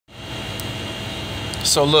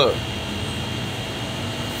So look.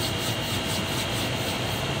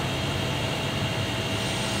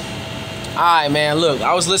 Alright, man, look,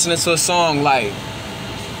 I was listening to a song like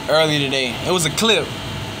earlier today. It was a clip,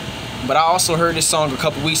 but I also heard this song a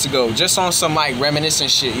couple weeks ago, just on some like reminiscent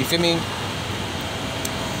shit, you feel me?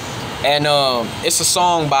 And it's a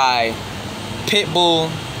song by Pitbull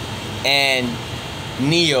and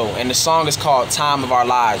Neo, and the song is called Time of Our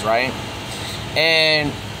Lives, right?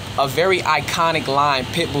 And a very iconic line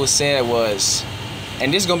Pitbull said was,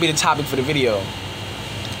 and this is gonna be the topic for the video.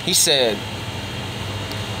 He said,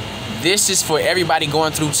 "This is for everybody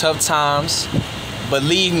going through tough times.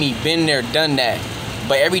 Believe me, been there, done that.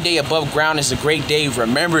 But every day above ground is a great day.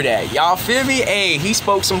 Remember that." Y'all feel me? Hey, he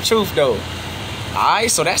spoke some truth though.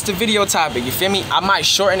 Alright, so that's the video topic. You feel me? I might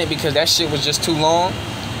shorten it because that shit was just too long.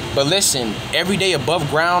 But listen, every day above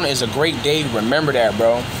ground is a great day. Remember that,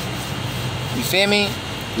 bro. You feel me?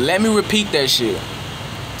 Let me repeat that shit.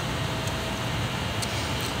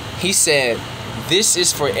 He said, "This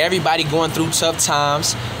is for everybody going through tough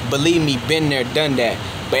times. Believe me, been there, done that.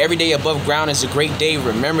 But every day above ground is a great day.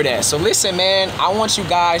 Remember that." So listen, man, I want you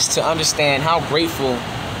guys to understand how grateful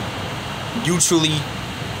you truly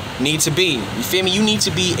need to be. You feel me? You need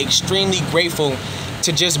to be extremely grateful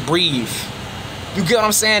to just breathe. You get what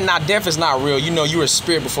I'm saying? Now, death is not real. You know, you're a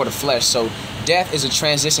spirit before the flesh. So death is a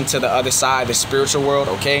transition to the other side, the spiritual world,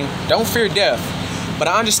 okay? Don't fear death. But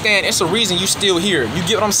I understand it's a reason you still here. You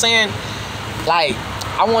get what I'm saying? Like,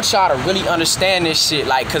 I want y'all to really understand this shit.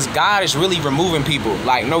 Like, because God is really removing people.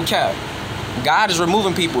 Like, no cap. God is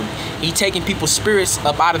removing people. He taking people's spirits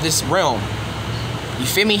up out of this realm. You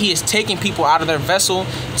feel me? He is taking people out of their vessel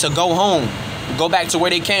to go home. Go back to where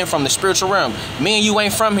they came from, the spiritual realm. Me and you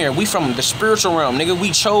ain't from here. We from the spiritual realm, nigga. We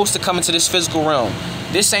chose to come into this physical realm.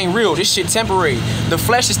 This ain't real. This shit temporary. The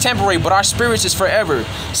flesh is temporary, but our spirits is forever.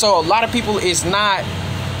 So a lot of people is not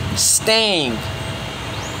staying.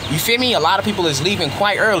 You feel me? A lot of people is leaving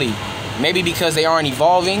quite early. Maybe because they aren't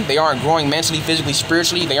evolving, they aren't growing mentally, physically,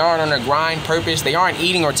 spiritually, they aren't on their grind, purpose, they aren't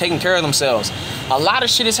eating or taking care of themselves. A lot of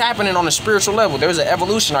shit is happening on a spiritual level. There's an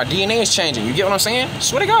evolution. Our DNA is changing. You get what I'm saying?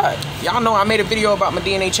 Swear to God. Y'all know I made a video about my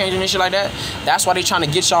DNA changing and shit like that. That's why they trying to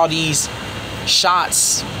get y'all these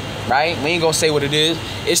shots, right? We ain't gonna say what it is.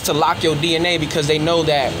 It's to lock your DNA because they know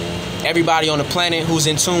that everybody on the planet who's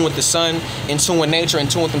in tune with the sun, in tune with nature, in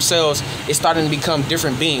tune with themselves, is starting to become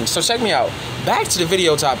different beings. So check me out. Back to the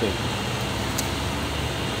video topic.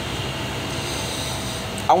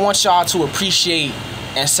 I want y'all to appreciate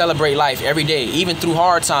and celebrate life every day, even through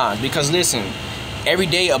hard times. Because listen, every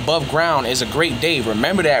day above ground is a great day.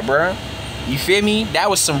 Remember that, bro. You feel me? That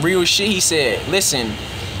was some real shit he said. Listen,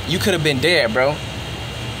 you could have been dead, bro,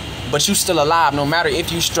 but you still alive, no matter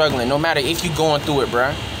if you struggling, no matter if you going through it,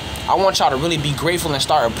 bro. I want y'all to really be grateful and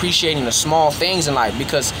start appreciating the small things in life.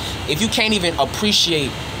 Because if you can't even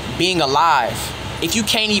appreciate being alive, if you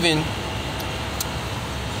can't even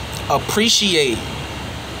appreciate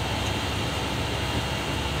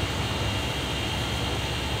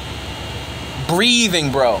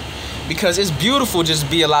breathing, bro, because it's beautiful just to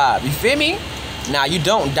be alive. You feel me? Now, you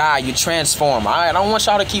don't die, you transform. All right, I don't want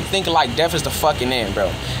y'all to keep thinking like death is the fucking end, bro.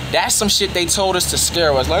 That's some shit they told us to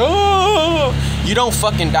scare us. Like, oh, you don't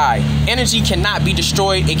fucking die. Energy cannot be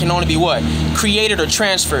destroyed. It can only be what? Created or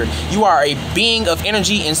transferred. You are a being of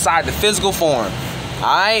energy inside the physical form. All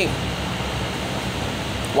right?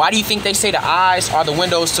 Why do you think they say the eyes are the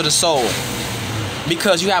windows to the soul?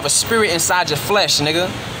 Because you have a spirit inside your flesh, nigga.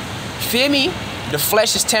 Feel me? The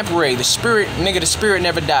flesh is temporary. The spirit, nigga, the spirit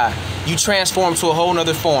never die. You transform to a whole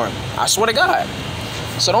nother form. I swear to God.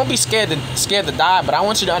 So don't be scared to die, but I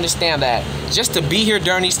want you to understand that just to be here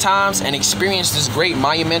during these times and experience this great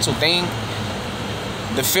monumental thing,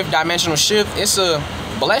 the fifth dimensional shift, it's a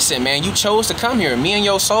blessing, man. You chose to come here. Me and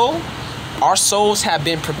your soul, our souls have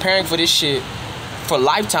been preparing for this shit for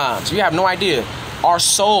lifetimes. You have no idea. Our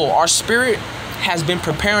soul, our spirit has been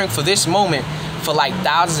preparing for this moment for like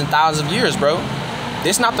thousands and thousands of years, bro.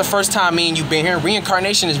 This is not the first time me and you been here.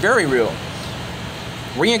 Reincarnation is very real.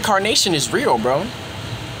 Reincarnation is real, bro.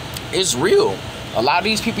 It's real. A lot of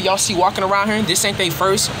these people y'all see walking around here, this ain't their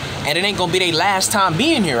first, and it ain't gonna be their last time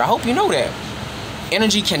being here. I hope you know that.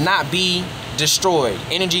 Energy cannot be destroyed.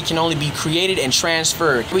 Energy can only be created and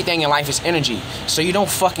transferred. Everything in life is energy. So you don't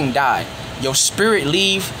fucking die. Your spirit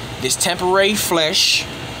leave this temporary flesh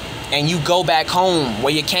and you go back home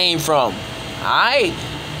where you came from. Alright?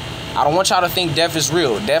 I don't want y'all to think death is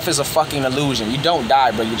real. Death is a fucking illusion. You don't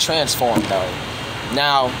die, bro. You transform, though.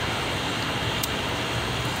 Now,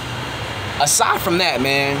 aside from that,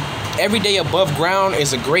 man, every day above ground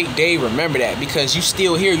is a great day. Remember that. Because you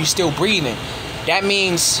still here. You still breathing. That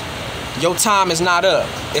means your time is not up.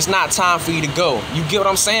 It's not time for you to go. You get what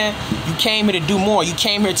I'm saying? You came here to do more. You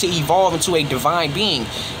came here to evolve into a divine being.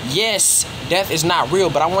 Yes, death is not real,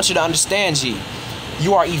 but I want you to understand, G.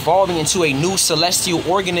 You are evolving into a new celestial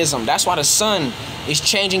organism. That's why the sun is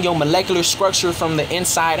changing your molecular structure from the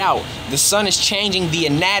inside out. The sun is changing the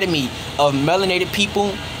anatomy of melanated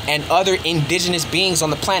people and other indigenous beings on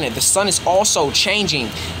the planet. The sun is also changing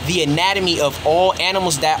the anatomy of all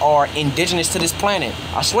animals that are indigenous to this planet.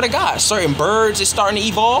 I swear to God, certain birds is starting to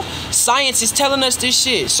evolve. Science is telling us this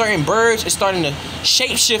shit. Certain birds is starting to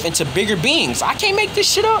shapeshift into bigger beings. I can't make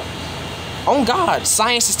this shit up. On God,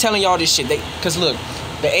 science is telling y'all this shit. Because look,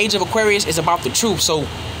 the age of Aquarius is about the truth. So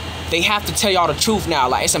they have to tell y'all the truth now.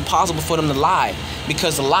 Like, it's impossible for them to lie,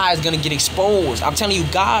 because the lie is going to get exposed. I'm telling you,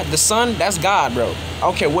 God, the sun, that's God, bro. I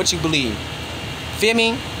don't care what you believe. Feel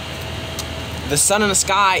me? The sun in the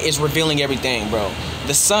sky is revealing everything, bro.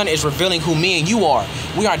 The sun is revealing who me and you are.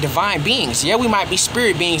 We are divine beings. Yeah, we might be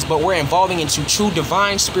spirit beings, but we're evolving into true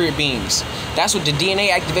divine spirit beings. That's what the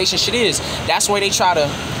DNA activation shit is. That's why they try to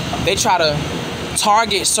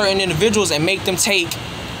target certain individuals and make them take,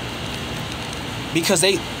 because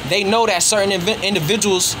they know that certain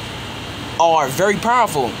individuals are very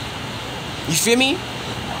powerful. You feel me?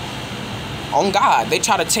 On God, they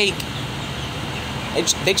try to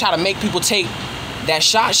make people take that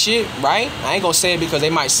shot shit, right? I ain't gonna say it because they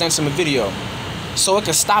might censor my video. So it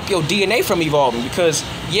can stop your DNA from evolving, because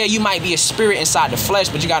yeah, you might be a spirit inside the flesh,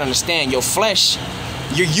 but you gotta understand, your flesh,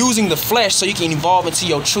 you're using the flesh so you can evolve into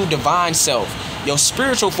your true divine self, your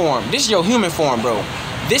spiritual form. This is your human form, bro.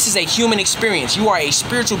 This is a human experience. You are a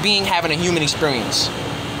spiritual being having a human experience.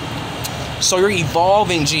 So you're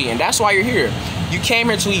evolving, G, and that's why you're here. You came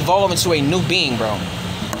here to evolve into a new being, bro.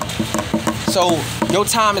 So your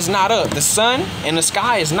time is not up. The sun and the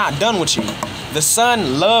sky is not done with you. The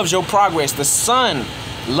sun loves your progress. The sun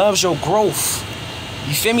loves your growth.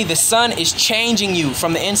 You feel me? The sun is changing you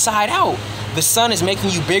from the inside out. The sun is making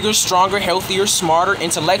you bigger, stronger, healthier, smarter,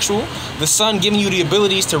 intellectual. The sun giving you the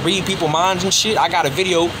abilities to read people's minds and shit. I got a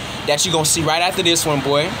video that you're gonna see right after this one,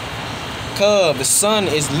 boy. Cuz the sun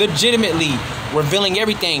is legitimately revealing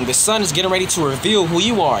everything. The sun is getting ready to reveal who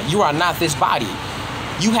you are. You are not this body.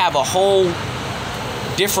 You have a whole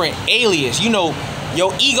different alias. You know,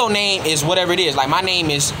 your ego name is whatever it is. Like, my name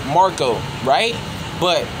is Marco, right?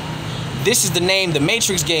 But this is the name the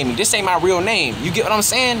Matrix gave me. This ain't my real name. You get what I'm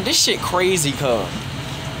saying? This shit crazy, cuz.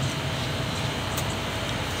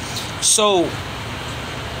 So,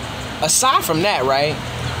 aside from that, right?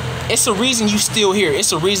 It's a reason you still here.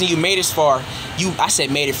 It's a reason you made it far. I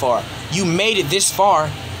said made it far. You made it this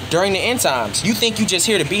far during the end times. You think you just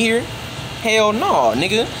here to be here? Hell no,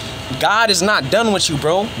 nigga. God is not done with you,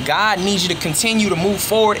 bro. God needs you to continue to move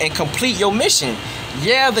forward and complete your mission.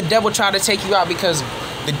 Yeah, the devil tried to take you out because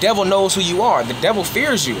the devil knows who you are. The devil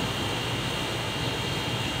fears you.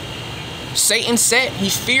 Satan said he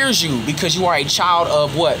fears you because you are a child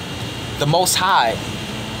of what? The Most High.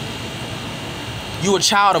 You a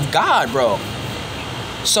child of God, bro.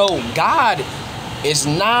 So God is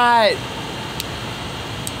not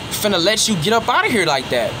finna let you get up out of here like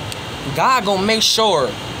that. God gonna make sure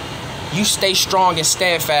you stay strong and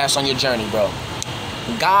steadfast on your journey, bro.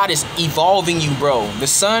 God is evolving you, bro. The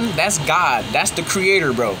sun, that's God. That's the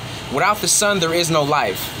creator, bro. Without the sun, there is no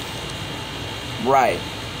life. Right.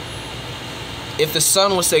 If the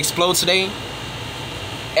sun was to explode today,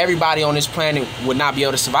 everybody on this planet would not be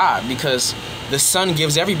able to survive, because the sun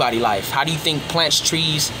gives everybody life. How do you think plants,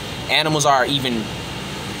 trees, animals are even?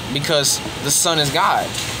 Because the sun is God.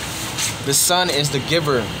 The sun is the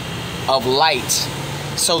giver of light.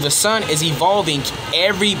 So the sun is evolving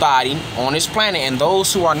everybody on this planet, and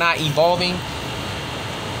those who are not evolving,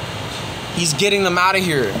 he's getting them out of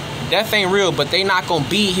here. Death ain't real, but they not gonna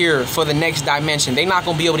be here for the next dimension. They not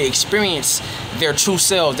gonna be able to experience their true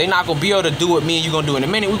selves. They not gonna be able to do what me and you gonna do in a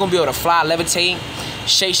minute. We're gonna be able to fly, levitate,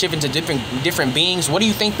 shape-shift into different beings. What do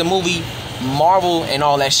you think the movie Marvel and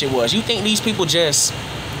all that shit was? You think these people just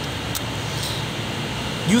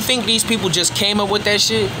came up with that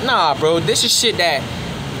shit? Nah, bro. This is shit that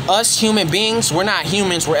us human beings, we're not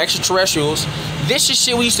humans, we're extraterrestrials. This is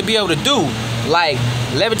shit we used to be able to do. Like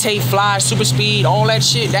levitate, fly, super speed, all that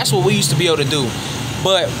shit. That's what we used to be able to do.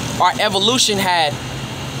 But our evolution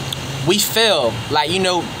we fell. Like, you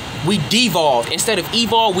know, we devolved. Instead of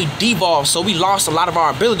evolve, we devolved. So we lost a lot of our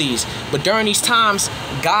abilities. But during these times,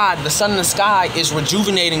 God, the sun in the sky, is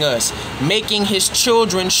rejuvenating us, making his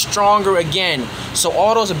children stronger again. So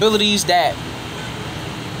all those abilities that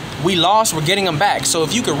we lost, we're getting them back. So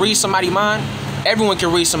if you could read somebody's mind, everyone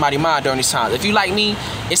can read somebody's mind during these times. If you like me,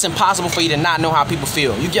 it's impossible for you to not know how people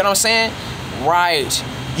feel. You get what I'm saying? Right.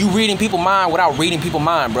 You reading people's mind without reading people's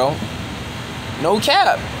mind, bro. No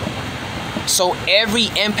cap. So every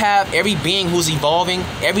empath, every being who's evolving,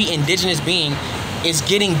 every indigenous being is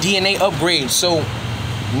getting DNA upgrades. So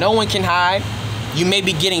no one can hide. You may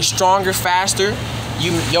be getting stronger, faster.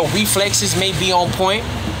 Your reflexes may be on point.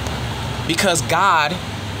 Because God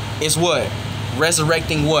is what?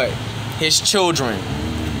 Resurrecting what? His children.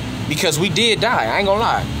 Because we did die. I ain't gonna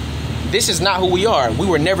lie. This is not who we are. We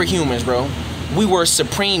were never humans, bro. We were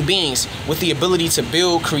supreme beings with the ability to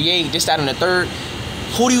build, create, this, that, and the third.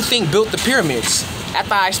 Who do you think built the pyramids?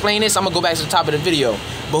 After I explain this, I'm gonna go back to the top of the video.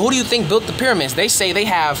 But who do you think built the pyramids? They say they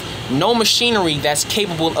have no machinery that's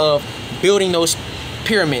capable of building those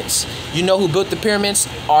pyramids. You know who built the pyramids?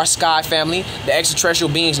 Our sky family, the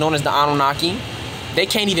extraterrestrial beings known as the Anunnaki. They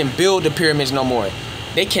can't even build the pyramids no more.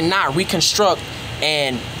 They cannot reconstruct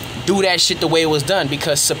and do that shit the way it was done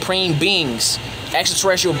because supreme beings,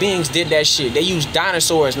 extraterrestrial beings did that shit. They used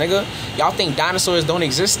dinosaurs, nigga. Y'all think dinosaurs don't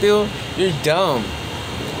exist still? You're dumb.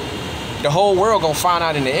 The whole world gonna find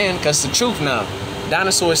out in the end because it's the truth now.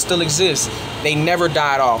 Dinosaurs still exist. They never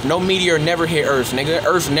died off. No meteor never hit Earth, nigga.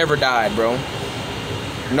 Earth never died, bro.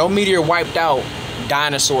 No meteor wiped out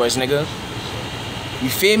dinosaurs, nigga. You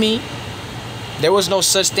feel me? There was no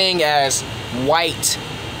such thing as white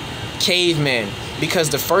cavemen because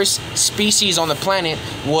the first species on the planet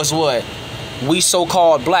was what? We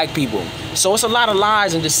so-called black people. So it's a lot of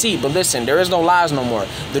lies and deceit, but listen, there is no lies no more.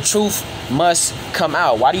 The truth must come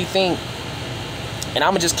out. Why do you think? And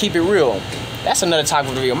I'm gonna just keep it real. That's another topic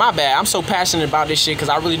of the video. My bad. I'm so passionate about this shit because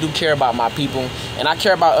I really do care about my people. And I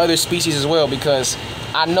care about other species as well because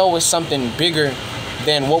I know it's something bigger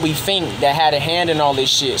than what we think that had a hand in all this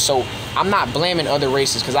shit. So I'm not blaming other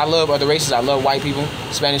races because I love other races. I love white people,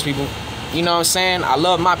 Spanish people. You know what I'm saying? I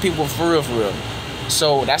love my people for real, for real.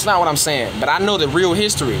 So that's not what I'm saying. But I know the real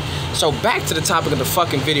history. So back to the topic of the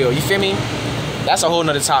fucking video. You feel me? That's a whole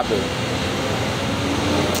nother topic.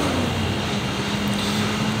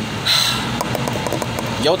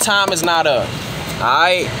 Your time is not up.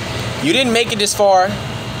 Alright? You didn't make it this far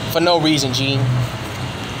for no reason, G.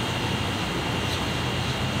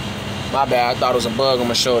 My bad, I thought it was a bug on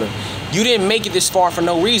my shoulder. You didn't make it this far for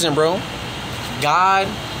no reason, bro. God,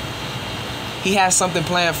 He has something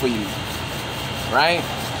planned for you. Right?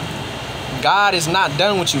 God is not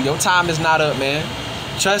done with you. Your time is not up, man.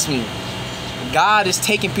 Trust me. God is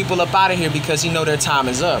taking people up out of here because He know their time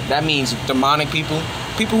is up. That means demonic people,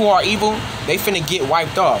 people who are evil, they finna get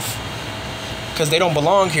wiped off because they don't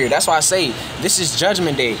belong here. That's why I say this is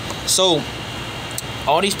Judgment Day. So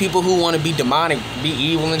all these people who want to be demonic, be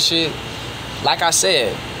evil and shit, like I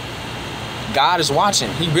said, God is watching.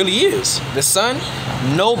 He really is. The sun,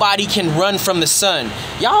 nobody can run from the sun.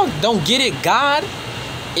 Y'all don't get it. God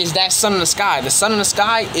is that sun in the sky. The sun in the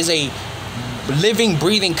sky is a living,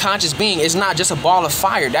 breathing, conscious being. It's not just a ball of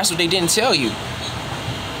fire. That's what they didn't tell you.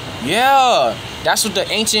 Yeah, that's what the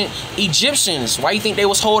ancient Egyptians, why you think they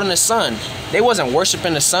was holding the sun? They wasn't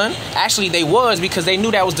worshiping the sun. Actually, they was because they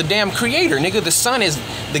knew that was the damn creator. Nigga, the sun is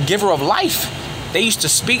the giver of life. They used to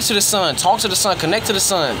speak to the sun, talk to the sun, connect to the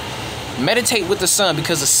sun, meditate with the sun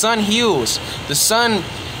because the sun heals. The sun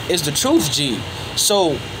is the truth, G.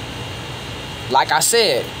 So, like I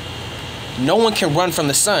said, no one can run from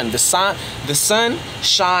the sun. The sun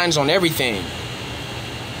shines on everything.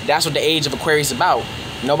 That's what the age of Aquarius is about.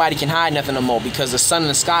 Nobody can hide nothing no more because the sun in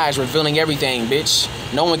the sky is revealing everything, bitch.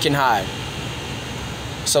 No one can hide.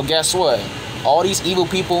 So guess what? All these evil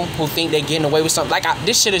people who think they're getting away with something, like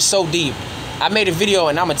this shit is so deep. I made a video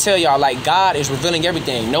and I'm gonna tell y'all, like, God is revealing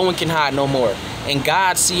everything. No one can hide no more. And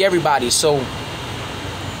God see everybody. So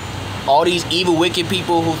all these evil, wicked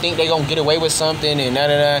people who think they gonna get away with something and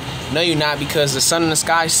no, you're not, because the sun in the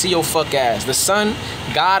sky see your fuck ass. The sun,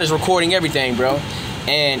 God is recording everything, bro.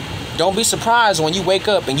 And don't be surprised when you wake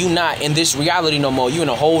up and you not in this reality no more. You in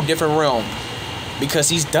a whole different realm because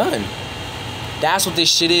He's done. That's what this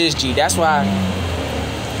shit is, G. That's why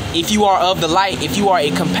if you are of the light, if you are a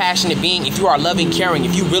compassionate being, if you are loving, caring,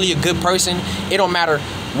 if you really a good person, it don't matter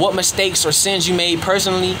what mistakes or sins you made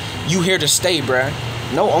personally, you here to stay, bruh.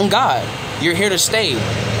 No, on God, you're here to stay. You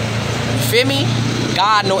feel me?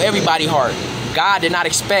 God know everybody's heart. God did not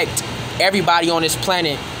expect everybody on this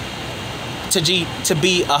planet to be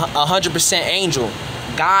 100% angel.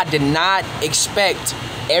 God did not expect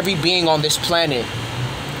every being on this planet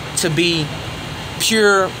to be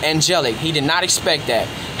pure angelic. He did not expect that.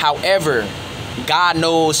 However, God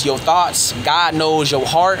knows your thoughts. God knows your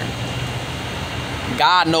heart.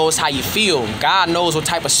 God knows how you feel. God knows what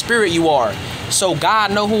type of spirit you are. So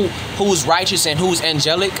God know who's righteous and who's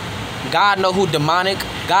angelic. God know who demonic.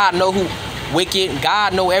 God know who wicked.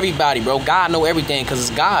 God know everybody, bro. God know everything because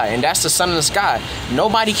it's God, and that's the sun in the sky.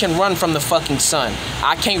 Nobody can run from the fucking sun.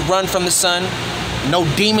 I can't run from the sun. No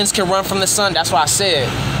demons can run from the sun. That's why I said,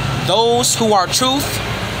 those who are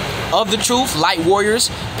of the truth, light warriors,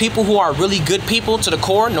 people who are really good people to the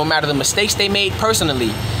core, no matter the mistakes they made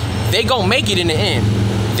personally, they gonna make it in the end.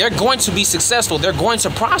 They're going to be successful. They're going to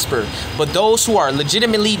prosper. But those who are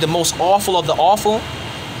legitimately the most awful of the awful,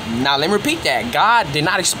 now let me repeat that. God did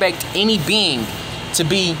not expect any being to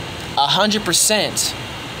be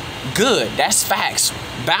 100% good. That's facts.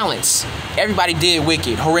 Balance. Everybody did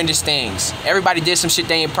wicked, horrendous things. Everybody did some shit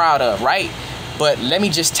they ain't proud of, right? But let me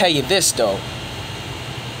just tell you this, though.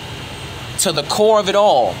 To the core of it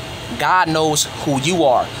all, God knows who you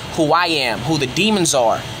are, who I am, who the demons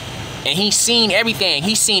are. And he's seen everything.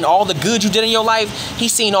 He's seen all the good you did in your life.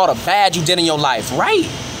 He's seen all the bad you did in your life, right?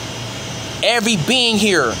 Every being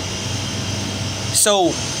here.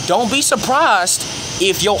 So don't be surprised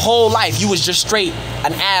if your whole life you was just straight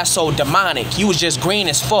an asshole, demonic. You was just green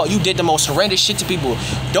as fuck. You did the most horrendous shit to people.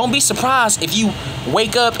 Don't be surprised if you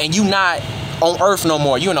wake up and you not on earth no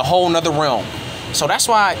more. You in a whole nother realm. So that's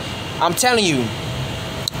why I'm telling you,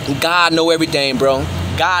 God know everything, bro.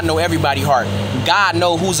 God know everybody's heart. God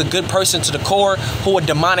know who's a good person to the core, who a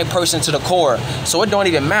demonic person to the core. So it don't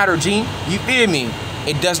even matter, G. You feel me?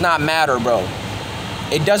 It does not matter, bro.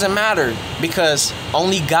 It doesn't matter because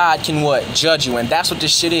only God can what? Judge you. And that's what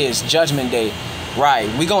this shit is. Judgment Day.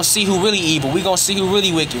 Right. We gonna see who really evil. We gonna see who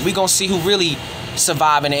really wicked. We gonna see who really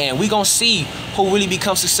survive in the end. We gonna see who really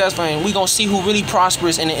becomes successful, and we gonna see who really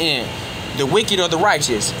prospers in the end. The wicked or the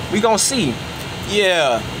righteous. We gonna see.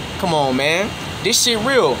 Yeah. Come on, man. This shit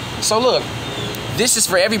real. So look, this is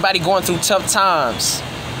for everybody going through tough times.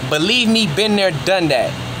 Believe me, been there, done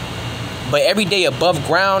that. But every day above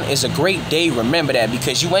ground is a great day. Remember that,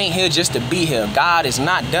 because you ain't here just to be here. God is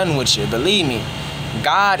not done with you. Believe me.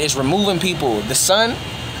 God is removing people. The sun,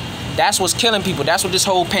 that's what's killing people. That's what this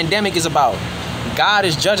whole pandemic is about. God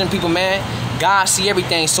is judging people, man. God see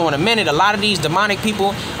everything. So in a minute, a lot of these demonic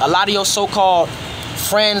people, a lot of your so-called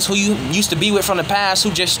friends who you used to be with from the past,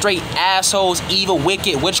 who just straight assholes, evil,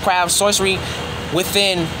 wicked, witchcraft, sorcery,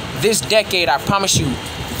 within this decade, I promise you,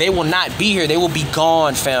 they will not be here. They will be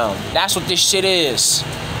gone, fam. That's what this shit is.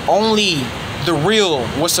 Only the real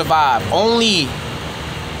will survive. Only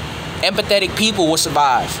empathetic people will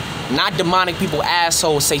survive. Not demonic people,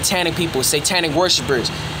 assholes, satanic people, satanic worshipers,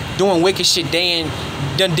 doing wicked shit they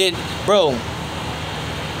done did. Bro,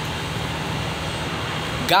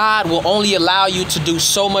 God will only allow you to do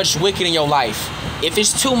so much wicked in your life. If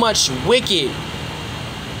it's too much wicked,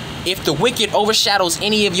 if the wicked overshadows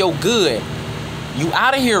any of your good, you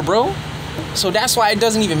out of here, bro. So that's why it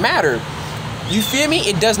doesn't even matter. You feel me?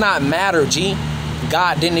 It does not matter, G.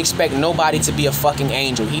 God didn't expect nobody to be a fucking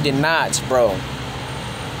angel. He did not, bro.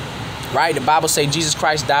 Right? The Bible says Jesus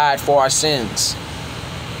Christ died for our sins.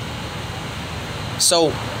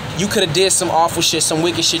 So you could have did some awful shit, some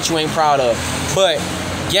wicked shit you ain't proud of. But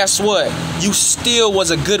guess what? You still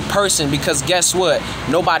was a good person, because guess what?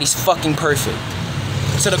 Nobody's fucking perfect.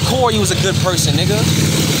 To the core, you was a good person, nigga.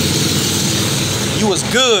 You was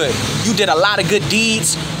good. You did a lot of good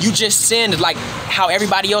deeds. You just sinned like how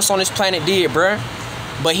everybody else on this planet did, bruh.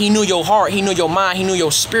 But he knew your heart. He knew your mind. He knew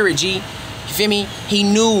your spirit, G. You feel me? He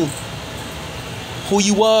knew who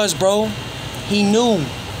you was, bro. He knew.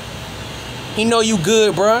 He know you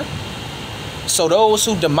good, bruh. So those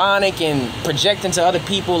who demonic and projecting to other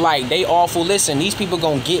people like they awful, listen, these people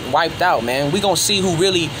gonna get wiped out, man. We gonna see who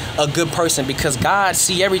really a good person, because God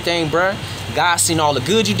see everything, bruh. God seen all the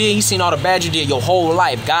good you did. He seen all the bad you did your whole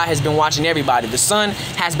life. God has been watching everybody. The sun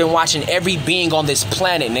has been watching every being on this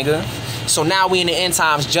planet, nigga. So now we in the end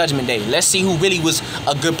times, judgment day. Let's see who really was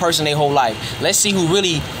a good person their whole life. Let's see who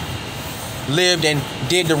really lived and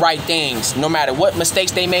did the right things, no matter what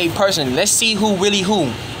mistakes they made personally. Let's see who really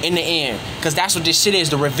who in the end, because that's what this shit is,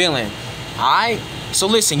 the revealing. Alright? So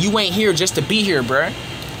listen, you ain't here just to be here, bruh.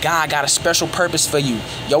 God got a special purpose for you.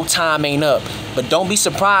 Your time ain't up. But don't be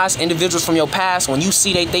surprised, individuals from your past, when you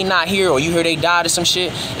see they not here, or you hear they died or some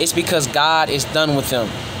shit, it's because God is done with them.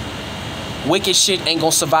 Wicked shit ain't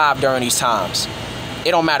gonna survive during these times. It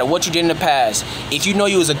don't matter what you did in the past. If you know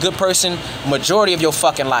you was a good person majority of your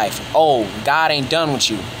fucking life, oh, God ain't done with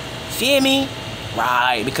you. Feel me?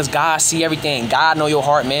 Right, because God see everything. God know your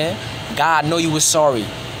heart, man. God know you was sorry.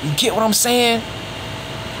 You get what I'm saying?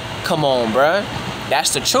 Come on, bruh.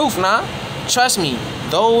 That's the truth, nah. Trust me,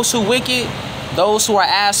 those who wicked, those who are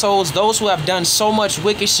assholes, those who have done so much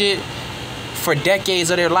wicked shit for decades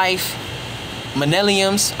of their life,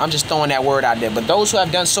 millenniums, I'm just throwing that word out there, but those who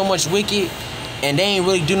have done so much wicked, and they ain't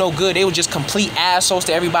really do no good. They were just complete assholes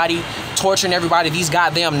to everybody, torturing everybody. These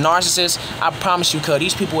goddamn narcissists. I promise you, cuz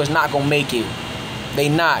these people is not gonna make it. They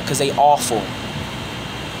not, cause they awful.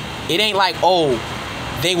 It ain't like, oh,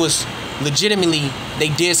 they was legitimately, they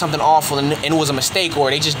did something awful and it was a mistake, or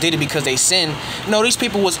they just did it because they sinned. No, these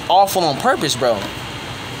people was awful on purpose, bro.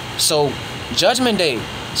 So, Judgment Day.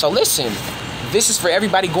 So listen, this is for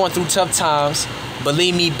everybody going through tough times.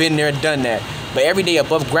 Believe me, been there, done that. But every day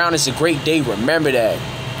above ground is a great day. Remember that.